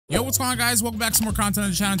Yo, what's going on, guys? Welcome back to more content on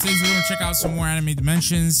the channel. Today we're going to check out some more anime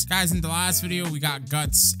dimensions. Guys, in the last video, we got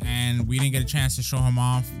Guts, and we didn't get a chance to show him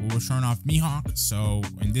off. We were showing off Mihawk. So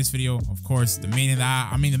in this video, of course, the man of the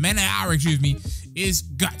hour, is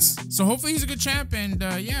Guts. So hopefully he's a good champ, and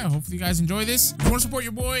yeah, hopefully you guys enjoy this. If you want to support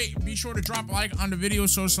your boy, be sure to drop a like on the video,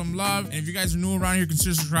 show some love. And if you guys are new around here,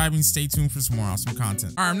 consider subscribing. Stay tuned for some more awesome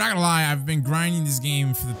content. All right, I'm not gonna lie, I've been grinding this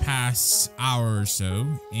game for the past hour or so,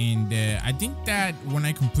 and I think that when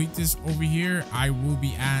I complete this over here, I will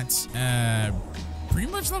be at pretty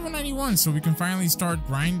much level 91, so we can finally start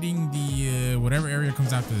grinding the whatever area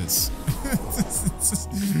comes after this.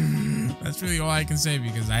 That's really all I can say,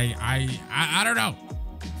 because I don't know.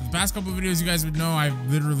 For the past couple of videos, you guys would know I've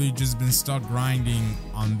literally just been stuck grinding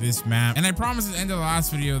on this map, and I promised at the end of the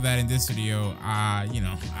last video that in this video, you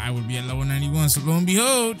know, I would be at level 91. So lo and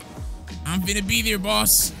behold, I'm finna be there,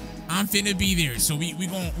 boss. I'm finna be there. So we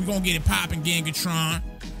gonna get it popping, Gangatron.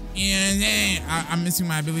 And then I'm missing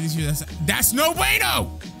my abilities here. That's no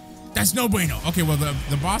bueno. That's no bueno. Okay, well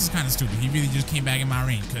the boss is kind of stupid. He really just came back in my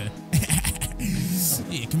ring.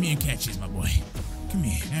 Yeah, come here and catch this, my boy. Come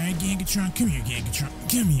here. All right, Gangatron. Come here, Gangatron.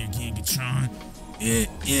 Come here, Gangatron.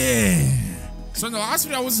 Yeah. So in the last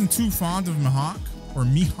video, I wasn't too fond of Mihawk,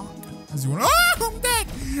 as you want. Oh, I'm dead.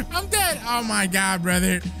 I'm dead. Oh my God,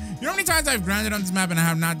 brother. You know how many times I've grinded on this map and I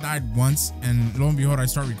have not died once, and lo and behold, I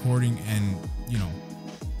start recording and, you know,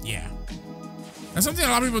 yeah. That's something a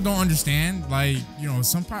lot of people don't understand. Like, you know,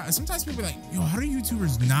 sometimes people are like, yo, how do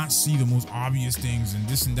YouTubers not see the most obvious things and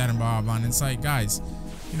this and that and blah, blah, blah. And it's like, guys,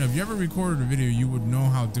 you know, if you ever recorded a video, you would know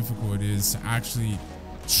how difficult it is to actually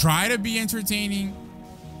try to be entertaining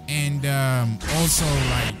and also,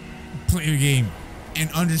 like, play the game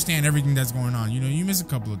and understand everything that's going on. You know, you miss a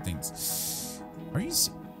couple of things. Are you...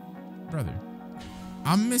 Brother,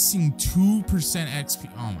 I'm missing 2% XP.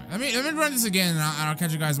 Oh my! Let me run this again, and I'll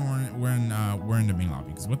catch you guys when we're in the main lobby.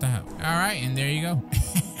 Because what the hell? All right, and there you go.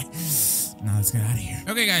 Now let's get out of here.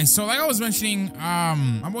 Okay, guys. So like I was mentioning,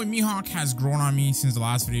 my boy Mihawk has grown on me since the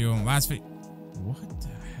last video. What the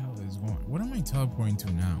hell is going? What am I teleporting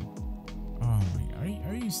to now? Oh my God!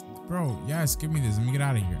 Are you? Bro, yes, give me this. Let me get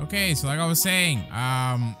out of here. Okay, so like I was saying,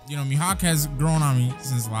 you know, Mihawk has grown on me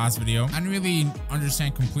since the last video. I didn't really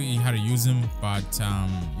understand completely how to use him, but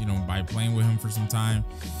you know, by playing with him for some time,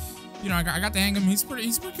 you know, I got to hang him. He's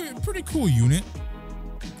pretty cool unit.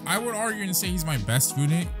 I would argue and say he's my best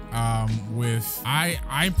unit.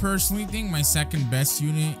 I personally think my second best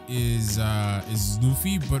unit is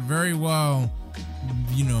Luffy, but very well,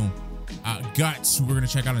 you know, Guts, who we're gonna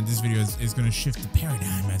check out in this video, is gonna shift the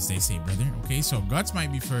paradigm, as they say, brother. Okay, so Guts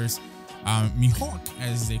might be first, Mihawk,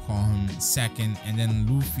 as they call him, second, and then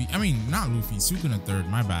Luffy. I mean, not Luffy, Sukuna third.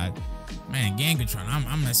 My bad, man. Gangatron,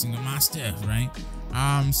 I'm messing with my stuff, right?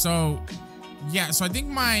 So yeah, so I think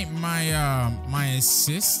my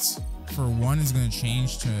assist for one is gonna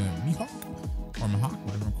change to Mihawk or Mihawk,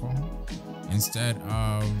 whatever I call him, instead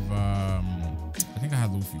of I think I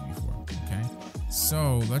had Luffy before. Okay.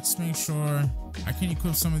 So let's make sure I can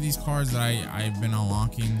equip some of these cards that I've been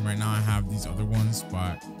unlocking. Right now I have these other ones,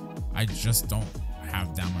 but I just don't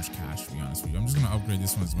have that much cash, to be honest with you. I'm just gonna upgrade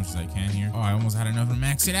this one as much as I can here. Oh, I almost had enough to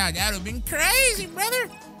max it out. That would have been crazy, brother.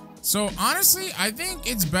 So honestly, I think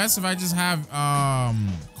it's best if I just have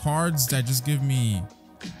cards that just give me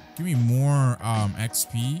more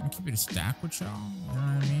XP. I'll keep it a stack with y'all. You know what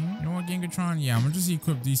I mean? You know what, Gangatron? Yeah, I'm gonna just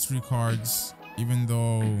equip these 3 cards. Even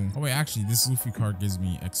though, oh wait, actually this Luffy card gives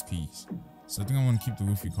me XP, so I think I'm gonna keep the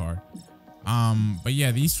Luffy card. But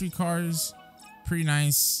yeah, these 3 cards, pretty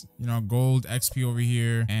nice. You know, gold XP over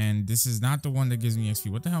here, and this is not the one that gives me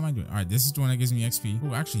XP. What the hell am I doing? All right, this is the one that gives me XP.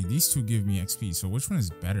 Oh, actually, these 2 give me XP. So which one is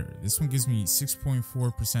better? This one gives me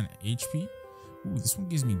 6.4% HP. Ooh, this one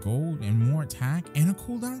gives me gold and more attack and a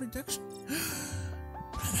cooldown reduction.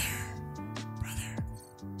 brother.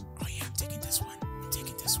 Oh yeah, I'm taking this one.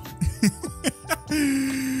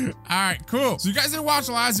 All right, cool. So you guys didn't watch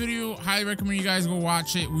the last video. Highly recommend you guys go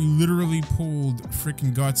watch it. We literally pulled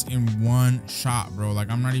freaking Guts in one shot, bro. Like,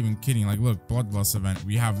 I'm not even kidding. Like, look, Bloodlust event.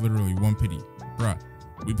 We have literally 1 pity, bruh.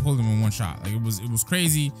 We pulled him in one shot. Like, it was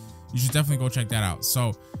crazy. You should definitely go check that out.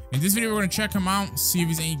 So in this video, we're gonna check him out, see if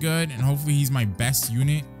he's any good, and hopefully he's my best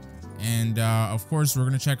unit. And of course, we're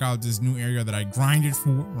gonna check out this new area that I grinded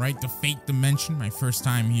for, right? The Fate Dimension, my first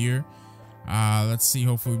time here. Let's see.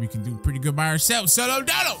 Hopefully we can do pretty good by ourselves. Solo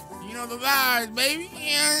dolo. You know the vibes, baby. You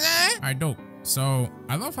know what I'm saying? All right, dope. So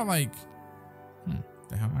I love how, like,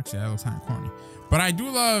 the hell, actually that looks kind of corny, but I do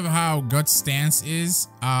love how Guts' stance is.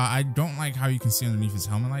 I don't like how you can see underneath his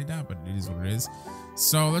helmet like that, but it is what it is.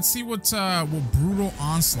 So let's see what Brutal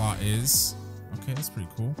Onslaught is. Okay, that's pretty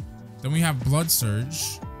cool. Then we have Blood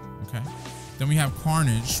Surge. Okay. Then we have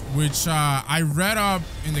Carnage, which I read up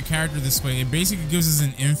in the character display. It basically gives us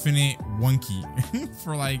an infinite 1 key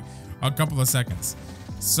for like a couple of seconds.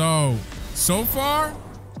 So far,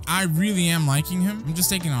 I really am liking him. I'm just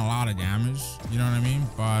taking a lot of damage, you know what I mean?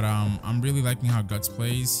 But I'm really liking how Guts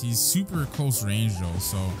plays. He's super close range though.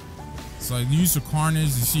 So I use the Carnage. You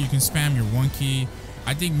see, you can spam your 1 key.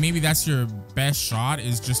 I think maybe that's your best shot,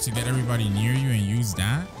 is just to get everybody near you and use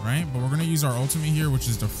that, right? But we're gonna use our ultimate here, which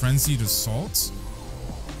is the Frenzied Assault.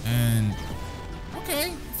 And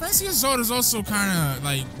okay, Frenzied Assault is also kind of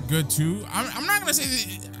like good too. I'm not gonna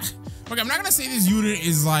say that. Okay, I'm not gonna say this unit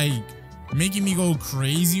is like making me go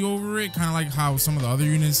crazy over it, kind of like how some of the other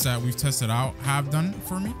units that we've tested out have done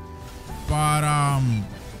for me.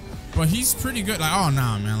 But he's pretty good. Like, oh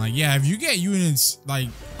nah, man. Like, yeah, if you get units like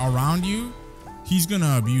around you, he's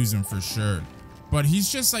gonna abuse them for sure. But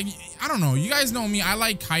he's just like, I don't know. You guys know me. I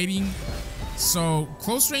like kiting. So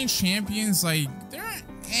close range champions, like, they're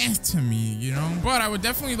to me, you know. But I would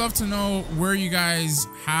definitely love to know where you guys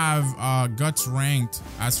have Guts ranked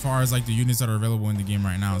as far as like the units that are available in the game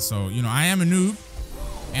right now. So, you know, I am a noob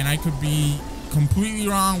and I could be completely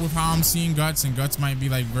wrong with how I'm seeing Guts, and Guts might be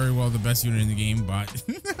like very well the best unit in the game, but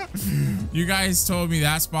you guys told me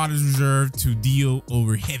that spot is reserved to Dio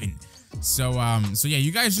over Heaven. So yeah,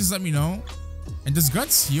 you guys just let me know. And does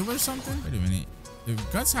Guts heal or something? Wait a minute.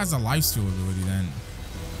 If Guts has a lifesteal ability, then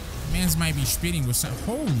man's might be spitting with some.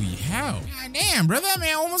 Holy hell. God damn, brother, that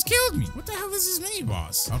man almost killed me. What the hell is this mini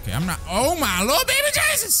boss? Okay, I'm not. Oh my Lord, baby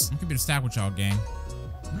Jesus. I'm keeping a stack with y'all, gang.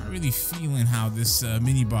 I'm not really feeling how this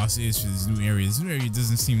mini boss is for this new area. This new area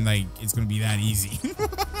doesn't seem like it's gonna be that easy.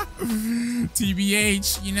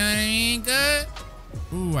 TBH, you know what I mean? Good.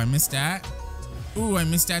 Ooh, I missed that. Ooh, I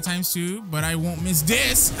missed that ×2, but I won't miss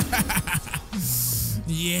this.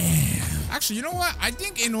 Yeah. Actually, you know what? I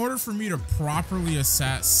think in order for me to properly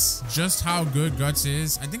assess just how good Guts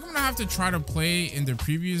is, I think I'm gonna have to try to play in the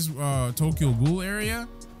previous Tokyo Ghoul area.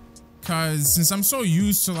 Cause since I'm so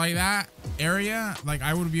used to like that area, like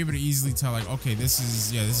I would be able to easily tell like, okay, this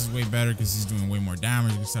is way better because he's doing way more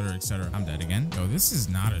damage, etc, etc. I'm dead again. Yo, this is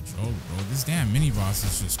not a joke, bro. This damn mini boss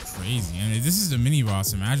is just crazy. And if this is the mini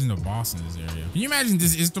boss, imagine the boss in this area. Can you imagine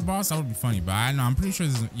this is the boss? That would be funny, but I know, I'm pretty sure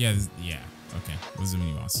this is, yeah. Okay, this is a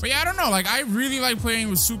mini boss. But yeah, I don't know. Like, I really like playing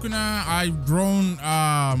with Sukuna. I've grown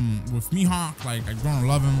with Mihawk. Like, I've grown to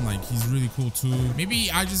love him. Like, he's really cool too. Maybe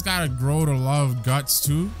I just gotta grow to love Guts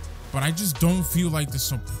too. But I just don't feel like the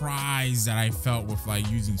surprise that I felt with like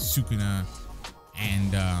using Sukuna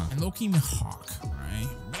and low-key Mihawk, right?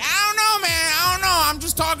 But I don't know, man. I don't know. I'm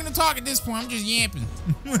just talking to talk at this point. I'm just yapping.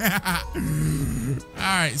 All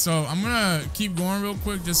right, so I'm gonna keep going real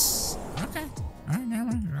quick. Just okay. All right, never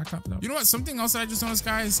mind. I caught it up. You know what? Something else that I just noticed,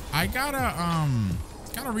 guys. I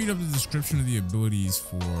gotta read up the description of the abilities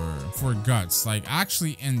for Guts, like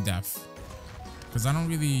actually in depth. Because I don't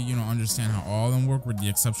really, you know, understand how all of them work with the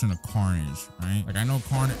exception of Carnage, right? Like I know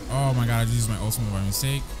Carnage, oh my God, I just used my ultimate by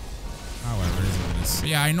mistake. Oh, whatever, it is what it is. But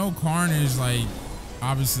yeah, I know Carnage, like,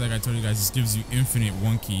 obviously, like I told you guys, just gives you infinite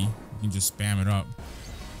 1 key. You can just spam it up.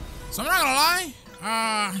 So I'm not gonna lie,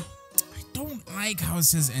 I don't like how it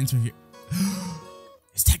says enter here.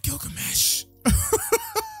 Is that Gilgamesh?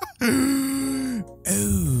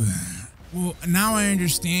 Oh, well, now I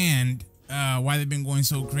understand why they've been going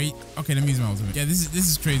so great. Okay, let me use my ultimate. Yeah, this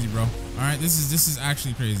is crazy, bro. All right, this is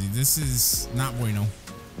actually crazy. This is not bueno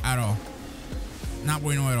at all. Not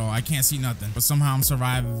bueno at all. I can't see nothing, but somehow I'm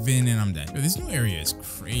surviving and I'm dead. Yo, this new area is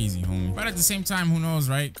crazy, homie. But at the same time, who knows,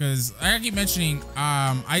 right? Because like I keep mentioning,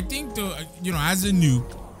 I think the, you know, as a noob,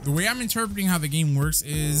 the way I'm interpreting how the game works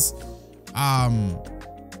is,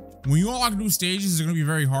 when you unlock new stages, it's going to be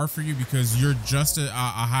very hard for you because you're just a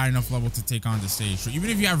high enough level to take on the stage. So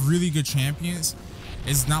even if you have really good champions,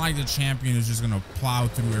 it's not like the champion is just going to plow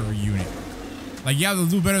through every unit. Like, yeah, they'll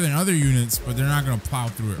do better than other units, but they're not going to plow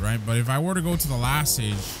through it, right? But if I were to go to the last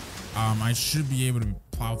stage, I should be able to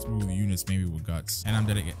plow through the units maybe with Guts. And I'm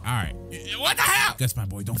dead again. All right. What the hell? Guts, my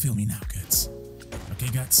boy. Don't feel me now, Guts. Okay,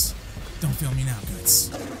 Guts? Don't feel me now, Guts.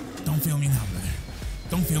 Don't feel me now, brother.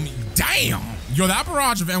 Don't feel me. Damn! Yo, that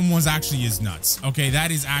barrage of M1s actually is nuts. Okay,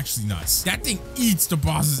 that is actually nuts. That thing eats the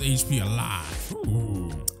boss's HP alive. Ooh.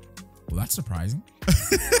 Well, that's surprising.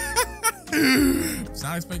 It's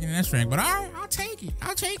not expecting an S rank, but all right, I'll take it.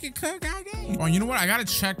 I'll take it, cuz. Goddamn. Oh, you know what? I gotta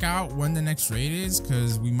check out when the next raid is,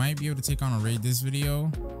 because we might be able to take on a raid this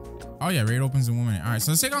video. Oh yeah, raid opens in 1 minute. All right,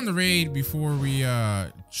 so let's take on the raid before we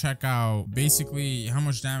check out basically how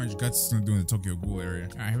much damage Guts is gonna do in the Tokyo Ghoul area.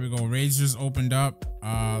 All right, here we go. Raid's just opened up.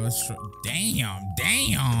 Let's try.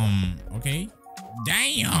 Damn. Okay.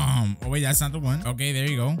 Damn. Oh wait, that's not the one. Okay, there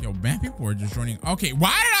you go. Yo, man, people are just joining. Okay,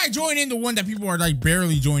 why did I join in the one that people are like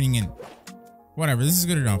barely joining in? Whatever, this is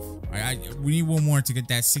good enough. We need one more to get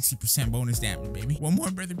that 60% bonus damage, baby. One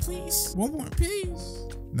more, brother, please. One more, please.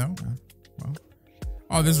 No. Well.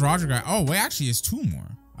 Oh, this Roger guy. Oh, wait, actually, it's 2 more.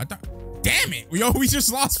 I thought. Damn it. Yo, we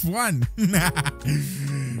just lost 1.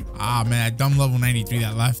 Ah, man, that dumb level 93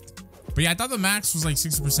 that left. But yeah, I thought the max was like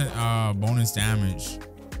 60% bonus damage.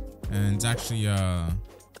 And it's actually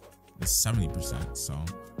it's 70%. So,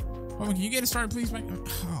 hold on, can you get it started, please, Mike?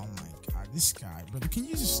 Oh my God, this guy, brother. Can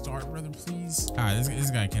you just start, brother, please?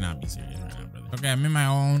 This guy cannot be serious right now, brother. Okay, I'm in my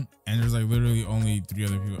own, and there's like literally only 3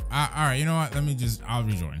 other people. All right, you know what? I'll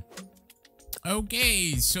rejoin.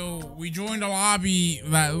 Okay, so we joined a lobby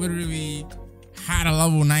that literally had a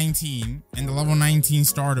level 19, and the level 19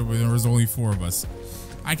 started when there was only 4 of us.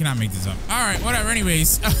 I cannot make this up. All right, whatever.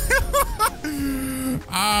 Anyways, let's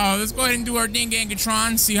go ahead and do our ding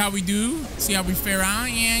gangatron. See how we do. See how we fare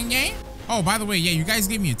out. Yeah. Oh, by the way, yeah, you guys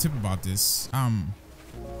gave me a tip about this.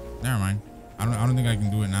 Never mind. I don't think I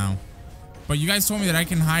can do it now. But you guys told me that I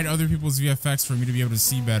can hide other people's VFX for me to be able to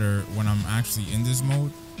see better when I'm actually in this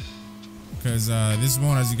mode. Because this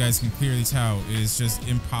mode, as you guys can clearly tell, is just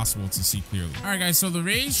impossible to see clearly. All right, guys, so the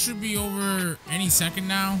raid should be over any second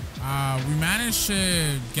now. We managed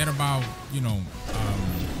to get about,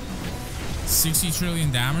 60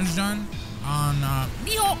 trillion damage done on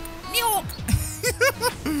Mihawk.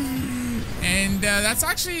 And that's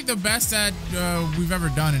actually the best that we've ever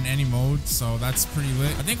done in any mode, so that's pretty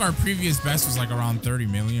lit. I think our previous best was like around 30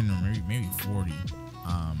 million or maybe 40.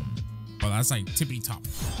 But that's like tippity top,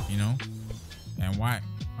 you know? And why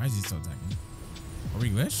is he still attacking? Are we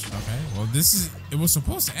glitched? Okay. Well, it was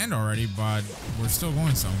supposed to end already, but we're still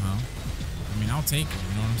going somehow. I mean, I'll take it.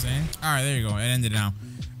 You know what I'm saying? All right, there you go. It ended now.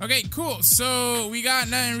 Okay, cool. So we got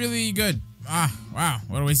nothing really good. Ah, wow.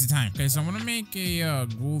 What a waste of time. Okay, so I'm gonna make a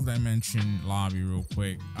ghoul dimension lobby real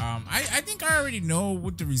quick. I think I already know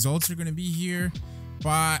what the results are gonna be here,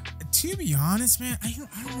 but to be honest, man, I don't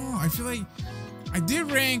know. I feel like I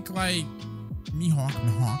did rank like Mihawk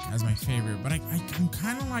as my favorite, but I'm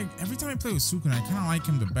kind of like, every time I play with Sukuna, I kind of like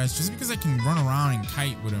him the best just because I can run around and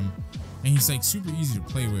kite with him, and he's like super easy to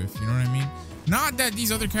play with, you know what I mean? Not that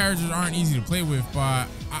these other characters aren't easy to play with, but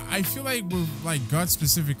I feel like with like Guts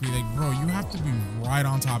specifically, like, bro, you have to be right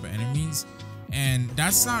on top of enemies, and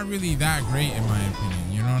that's not really that great in my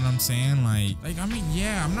opinion, you know what I'm saying? Like I mean,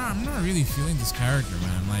 yeah, I'm not really feeling this character,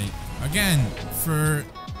 man. Like, again, for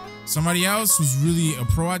somebody else who's really a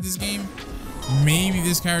pro at this game, maybe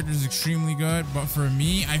this character is extremely good, but for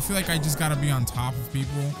me, I feel like I just gotta be on top of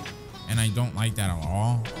people, and I don't like that at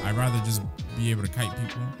all. I'd rather just be able to kite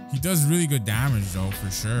people. He does really good damage though,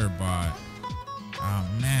 for sure, but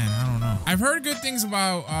man, I don't know. I've heard good things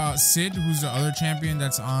about Sid, who's the other champion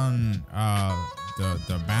that's on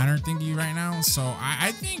the banner thingy right now. So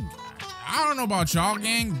I think, I don't know about y'all,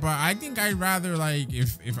 gang, but I think I'd rather, like,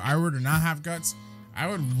 if I were to not have Guts, I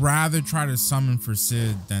would rather try to summon for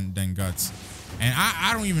Sid than Guts. And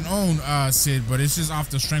I don't even own Sid, but it's just off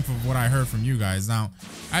the strength of what I heard from you guys. Now,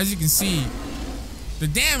 as you can see, the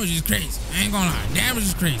damage is crazy. I ain't gonna lie, damage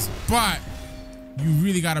is crazy. But you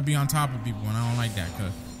really gotta be on top of people, and I don't like that,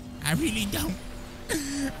 cause I really don't.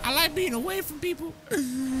 I like being away from people.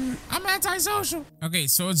 I'm antisocial. Okay,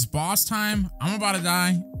 so it's boss time. I'm about to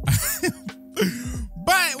die.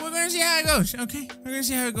 But we're gonna see how it goes. Okay, we're gonna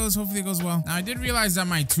see how it goes. Hopefully it goes well. Now, I did realize that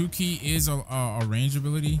my 2 key is a range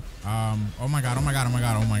ability. Oh my god, I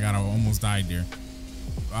almost died there.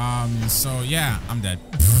 So yeah, I'm dead.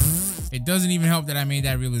 It doesn't even help that I made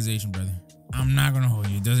that realization, brother. I'm not gonna hold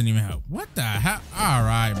you. It doesn't even help. What the hell? All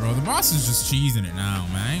right, bro. The boss is just cheesing it now,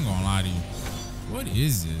 man. I ain't gonna lie to you. What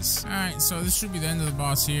is this? All right, so this should be the end of the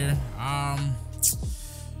boss here.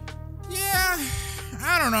 Yeah,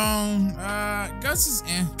 I don't know. Guts is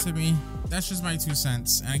to me. That's just my 2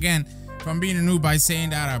 cents. And again, if I'm being a noob by saying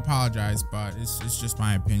that, I apologize, but it's just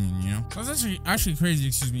my opinion, you know? So that's actually crazy,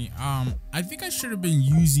 excuse me. I think I should have been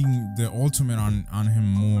using the ultimate on him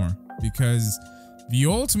more, because the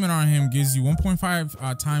ultimate on him gives you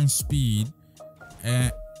 1.5 times speed,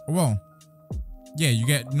 and well, yeah, you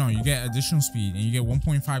get additional speed, and you get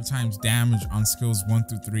 1.5 times damage on skills 1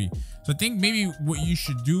 through 3. So I think maybe what you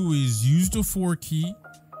should do is use the 4 key,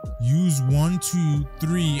 use 1, 2,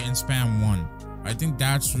 3, and spam 1. I think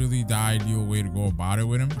that's really the ideal way to go about it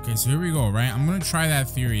with him. Okay, so here we go, right? I'm gonna try that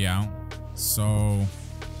theory out. So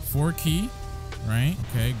 4 key, right?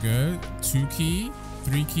 Okay, good. 2 key,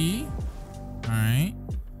 3 key. All right.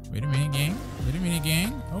 Wait a minute, gang.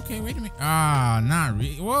 Okay, wait a minute. Not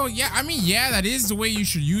really. Well, yeah, I mean, yeah, that is the way you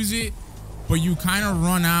should use it, but you kind of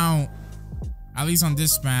run out at least on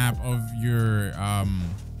this map, of your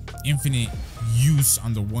infinite use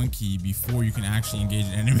on the 1 key before you can actually engage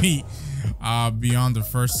an enemy beyond the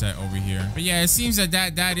first set over here. But yeah, it seems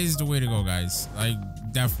that is the way to go, guys. Like,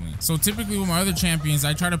 definitely. So typically with my other champions,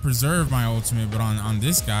 I try to preserve my ultimate, but on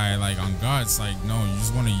this guy, like on Guts, like, no, you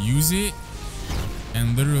just want to use it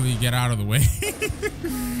and literally get out of the way.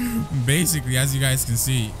 Basically, as you guys can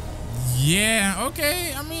see. Yeah,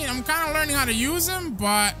 okay, I mean, I'm kind of learning how to use him,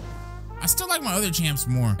 but I still like my other champs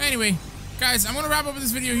more. Anyway, guys, I'm gonna wrap up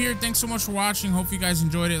this video here. Thanks so much for watching. Hope you guys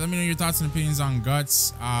enjoyed it. Let me know your thoughts and opinions on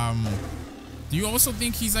Guts. Do you also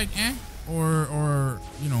think he's like or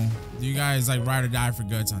you know, do you guys like ride or die for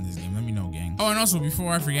Guts on this game? Let me know, gang. Oh, and also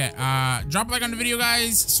before I forget, drop a like on the video,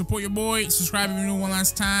 guys. Support your boy. Subscribe if you're new one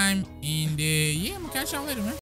last time. And yeah, I'm gonna catch y'all later, man.